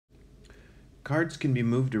Cards can be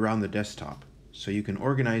moved around the desktop, so you can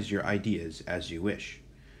organize your ideas as you wish,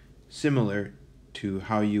 similar to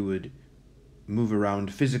how you would move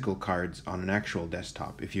around physical cards on an actual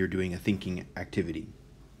desktop if you're doing a thinking activity.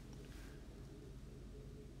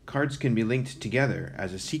 Cards can be linked together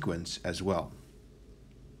as a sequence as well.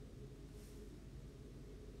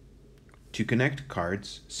 To connect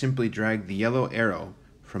cards, simply drag the yellow arrow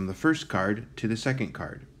from the first card to the second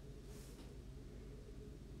card.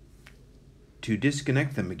 To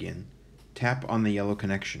disconnect them again, tap on the yellow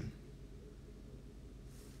connection.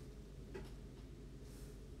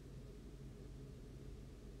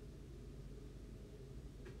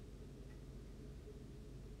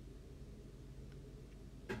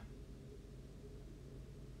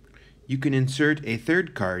 You can insert a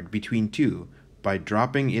third card between two by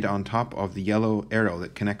dropping it on top of the yellow arrow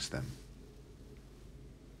that connects them.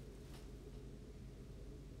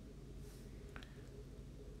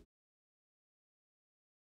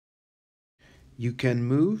 You can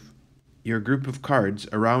move your group of cards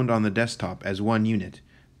around on the desktop as one unit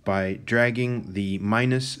by dragging the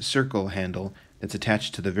minus circle handle that's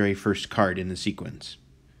attached to the very first card in the sequence.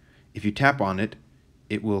 If you tap on it,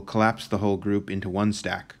 it will collapse the whole group into one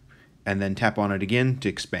stack, and then tap on it again to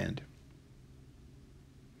expand.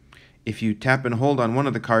 If you tap and hold on one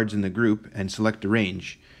of the cards in the group and select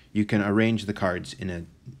Arrange, you can arrange the cards in a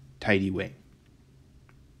tidy way.